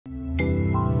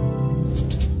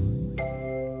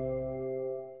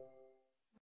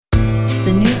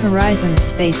Horizons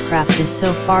spacecraft is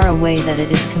so far away that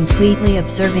it is completely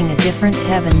observing a different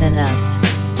heaven than us.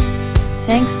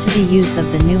 Thanks to the use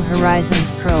of the New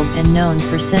Horizons probe and known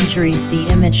for centuries, the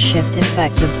image shift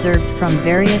effect observed from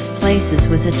various places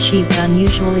was achieved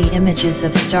unusually. Images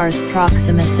of stars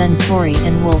Proxima Centauri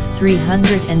and Wolf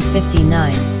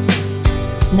 359.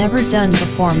 Never done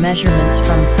before measurements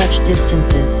from such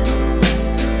distances.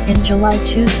 In July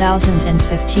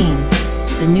 2015,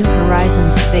 the New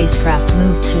Horizons spacecraft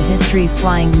moved to history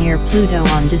flying near Pluto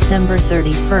on December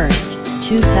 31,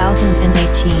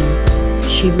 2018.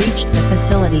 She reached the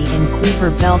facility in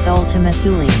Kuiper Belt Ultima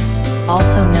Thule,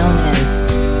 also known as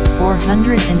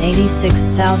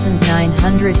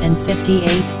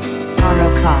 486,958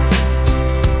 Arrokoth.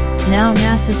 Now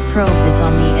NASA's probe is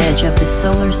on the edge of the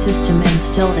solar system and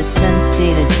still it sends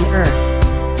data to Earth.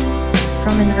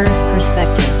 From an Earth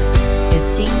perspective, it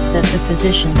seems that the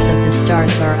positions of the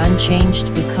stars are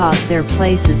unchanged because their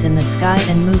places in the sky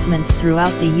and movements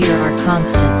throughout the year are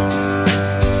constant.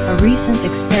 A recent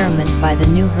experiment by the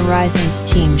New Horizons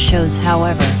team shows,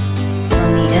 however,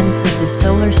 from the ends of the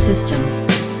solar system,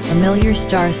 familiar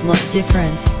stars look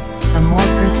different, more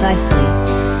precisely,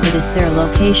 it is their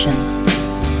location.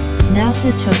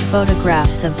 NASA took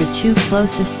photographs of the two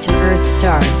closest to Earth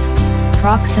stars,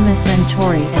 Proxima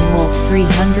Centauri and Wolf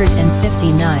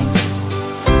 359.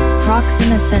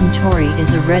 Proxima Centauri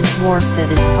is a red dwarf that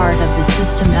is part of the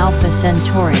system Alpha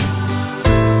Centauri.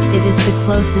 It is the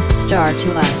closest star to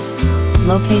us,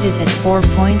 located at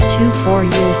 4.24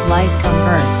 years light from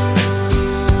Earth.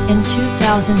 In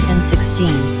 2016,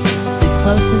 the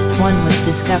closest one was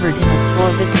discovered in its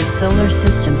orbit. The solar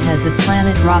system has a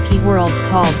planet rocky world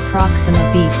called Proxima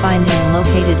b, finding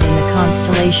located in the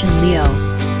constellation Leo,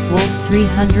 Wolf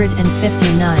 359.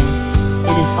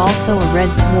 It is also a red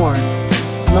dwarf,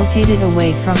 located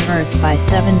away from Earth by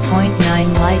 7.9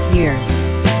 light years.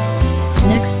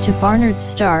 Next to Barnard's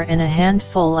star and a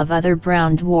handful of other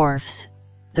brown dwarfs,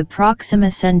 the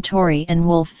Proxima Centauri and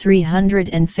Wolf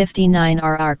 359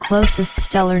 are our closest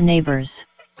stellar neighbors.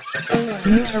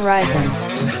 New Horizons,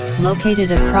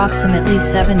 located approximately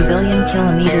 7 billion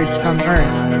kilometers from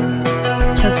Earth,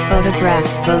 took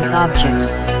photographs both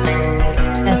objects.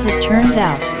 As it turned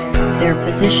out, their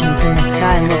positions in the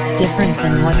sky looked different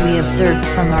than what we observed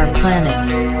from our planet.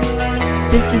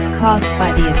 This is caused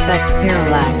by the effect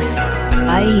parallax,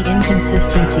 i.e.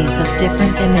 inconsistencies of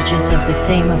different images of the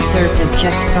same observed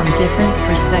object from different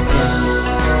perspectives.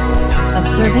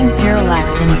 Observing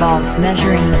parallax involves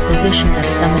measuring the position of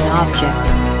some object,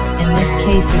 in this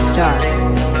case a star,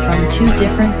 from two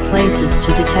different places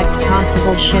to detect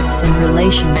possible shifts in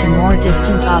relation to more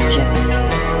distant objects.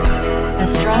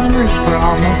 Astronomers for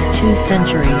almost 2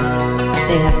 centuries,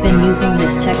 they have been using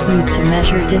this technique to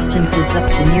measure distances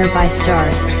up to nearby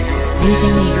stars, using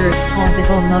the Earth's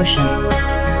orbital motion.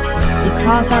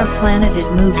 Because our planet it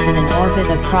moves in an orbit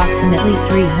approximately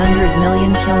 300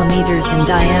 million kilometers in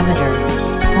diameter,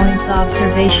 points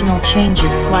observational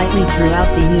changes slightly throughout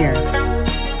the year.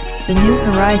 The New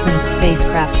Horizons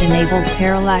spacecraft enabled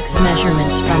parallax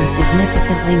measurements from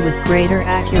significantly with greater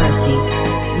accuracy,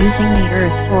 using the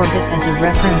Earth's orbit as a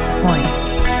reference point.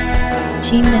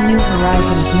 Team The New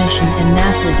Horizons mission and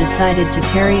NASA decided to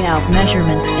carry out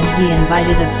measurements, and he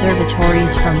invited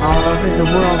observatories from all over the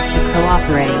world to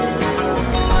cooperate.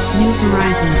 New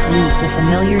Horizons leaves a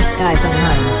familiar sky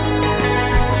behind.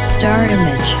 Star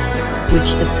image,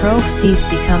 which the probe sees,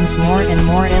 becomes more and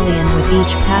more alien with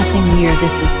each passing year.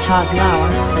 This is Todd Lauer,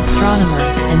 astronomer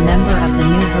and member of the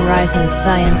New Horizons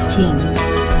science team.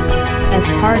 As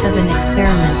part of an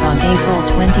experiment on April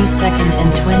 22nd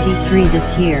and 23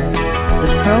 this year,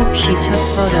 the probe she took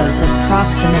photos of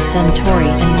Proxima Centauri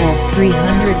and Wolf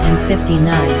 359.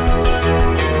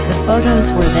 The photos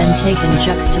were then taken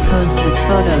juxtaposed with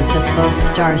photos of both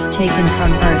stars taken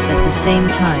from Earth at the same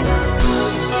time.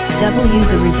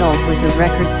 The result was a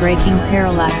record-breaking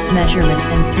parallax measurement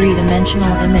and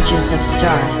 3-dimensional images of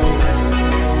stars.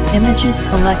 Images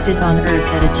collected on Earth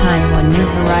at a time when New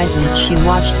Horizons she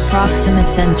watched Proxima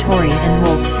Centauri and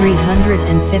Wolf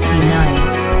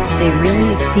 359. They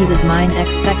really exceeded mine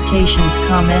expectations,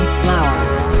 comments Lauer.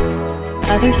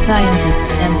 Other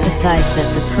scientists emphasize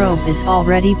that the probe is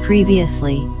already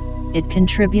previously, it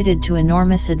contributed to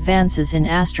enormous advances in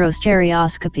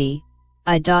astrostereoscopy,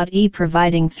 i.e.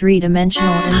 providing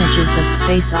 3-dimensional images of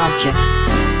space objects.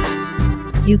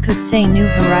 You could say New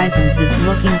Horizons is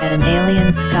looking at an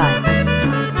alien sky.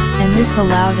 And this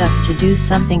allowed us to do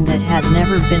something that had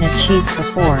never been achieved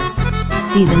before.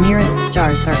 See, the nearest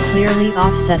stars are clearly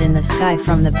offset in the sky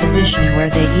from the position where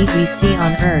we see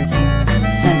on Earth,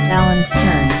 says Alan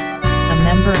Stern, a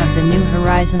member of the New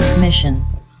Horizons mission.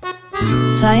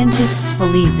 Scientists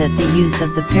believe that the use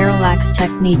of the parallax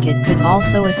technique could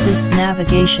also assist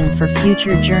navigation for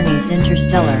future journeys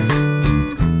interstellar.